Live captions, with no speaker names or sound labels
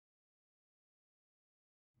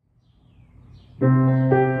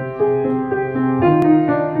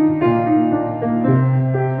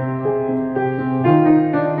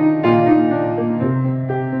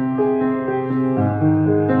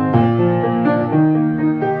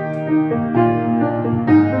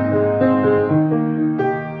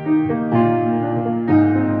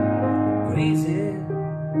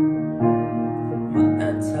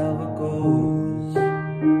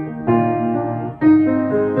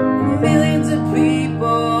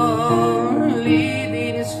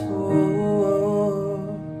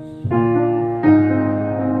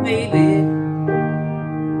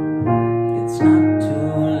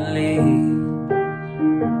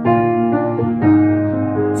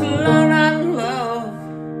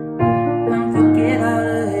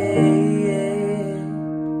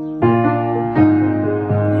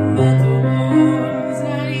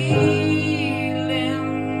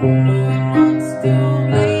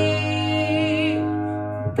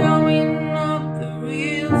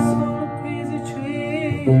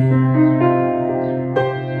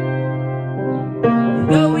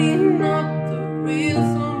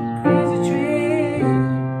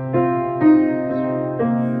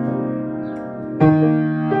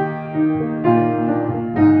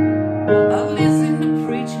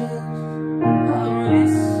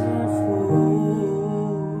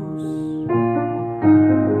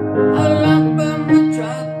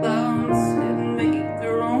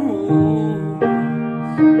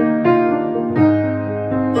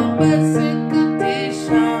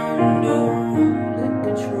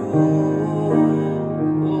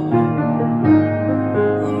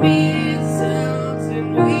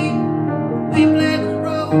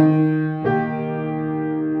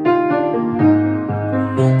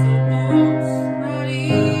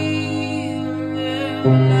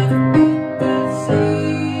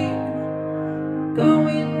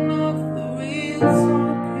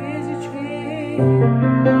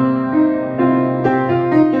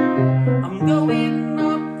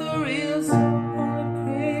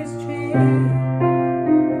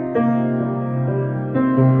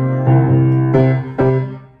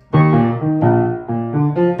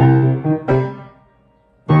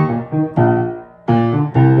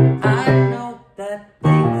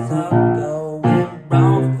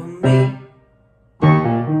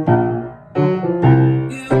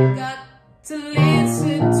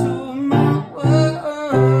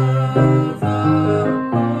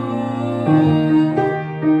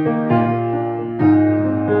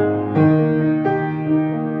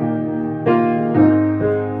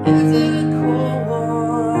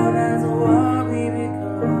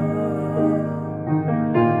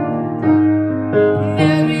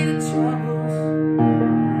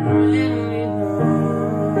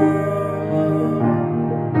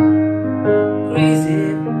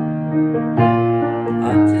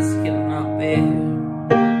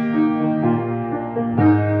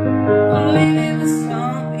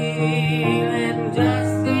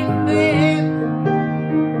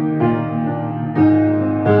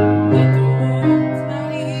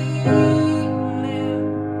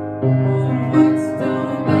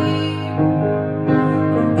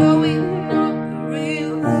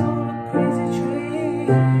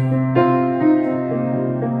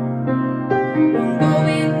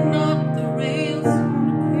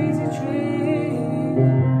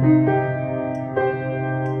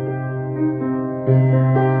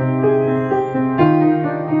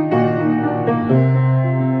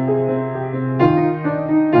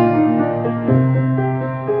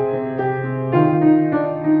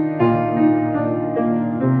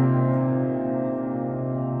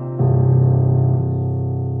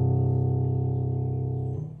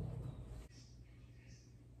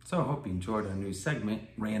So I hope you enjoyed our new segment,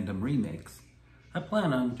 Random Remakes. I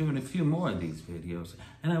plan on doing a few more of these videos,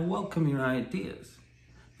 and I welcome your ideas.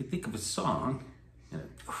 If you think of a song and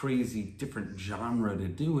a crazy different genre to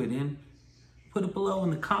do it in, put it below in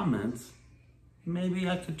the comments. Maybe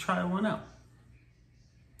I could try one out.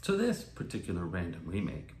 So this particular random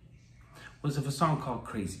remake was of a song called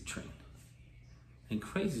Crazy Train. And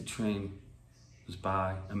Crazy Train was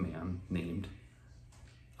by a man named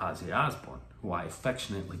Ozzy Osbourne, who I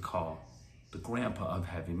affectionately call the grandpa of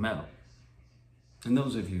heavy metal. And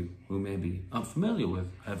those of you who may be unfamiliar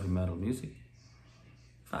with heavy metal music,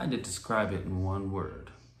 if I had to describe it in one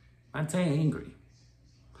word, I'd say angry.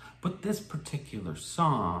 But this particular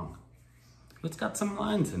song, it's got some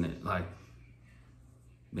lines in it like,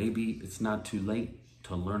 maybe it's not too late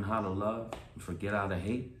to learn how to love and forget how to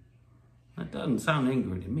hate. That doesn't sound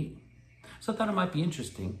angry to me. So I thought it might be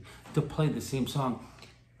interesting to play the same song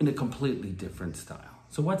in a completely different style.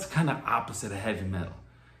 So what's kind of opposite of heavy metal?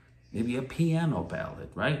 Maybe a piano ballad,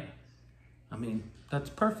 right? I mean, that's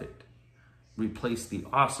perfect. Replace the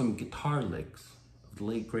awesome guitar licks of the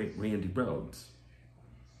late great Randy Rhoads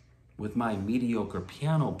with my mediocre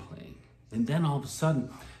piano playing. And then all of a sudden,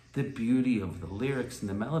 the beauty of the lyrics and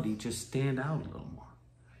the melody just stand out a little more,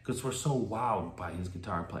 because we're so wowed by his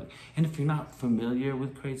guitar playing. And if you're not familiar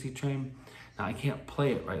with Crazy Train, now I can't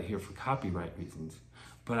play it right here for copyright reasons,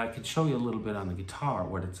 but I could show you a little bit on the guitar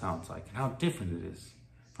what it sounds like and how different it is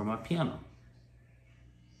from my piano.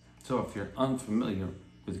 So if you're unfamiliar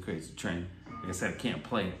with the Crazy Train, like I said, I can't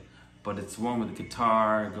play it, but it's one with the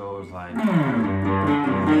guitar. It goes like...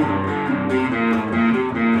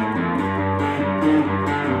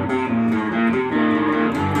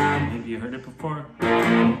 Maybe you heard it before.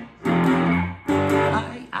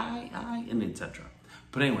 I, and etc.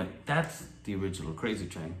 But anyway, that's the original Crazy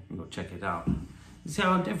Train. You can go check it out. You see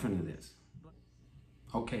how different it is.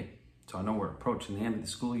 Okay, so I know we're approaching the end of the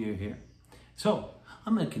school year here. So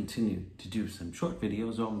I'm going to continue to do some short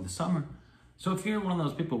videos over the summer. So if you're one of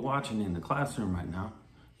those people watching in the classroom right now,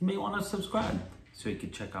 you may want to subscribe so you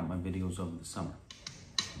can check out my videos over the summer.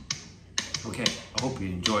 Okay, I hope you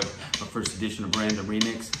enjoyed my first edition of Random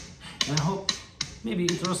Remix, and I hope maybe you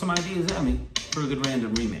can throw some ideas at me for a good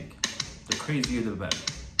random remake. The crazier the better.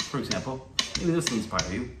 For example, maybe this will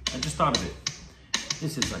inspire you. I just thought of it.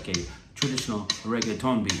 This is like a traditional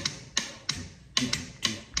reggaeton beat.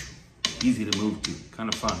 Easy to move to,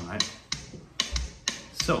 kind of fun, right?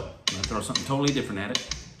 So, I'm gonna throw something totally different at it,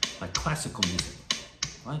 like classical music.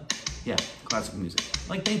 What? Yeah, classical music,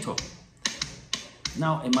 like Beethoven.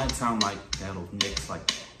 Now, it might sound like that'll mix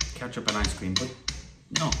like ketchup and ice cream, but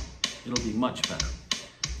no, it'll be much better.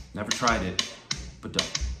 Never tried it, but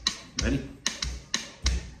don't. Ready?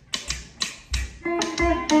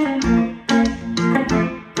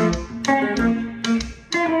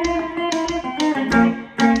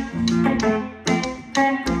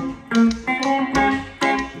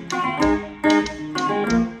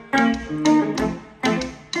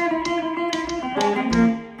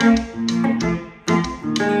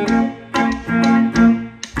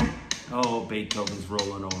 Oh, Beethoven's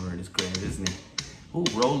Rolling Over is great, isn't he? Oh,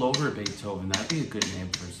 Roll Over Beethoven, that'd be a good name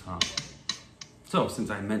for a song. So, since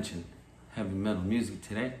I mentioned heavy metal music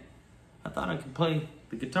today, I thought I could play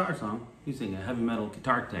the guitar song using a heavy metal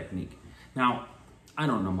guitar technique. Now, I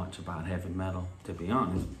don't know much about heavy metal, to be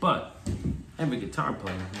honest, but every guitar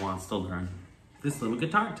player wants to learn this little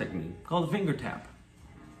guitar technique called the finger tap.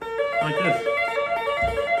 Like this.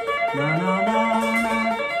 Na, na, na.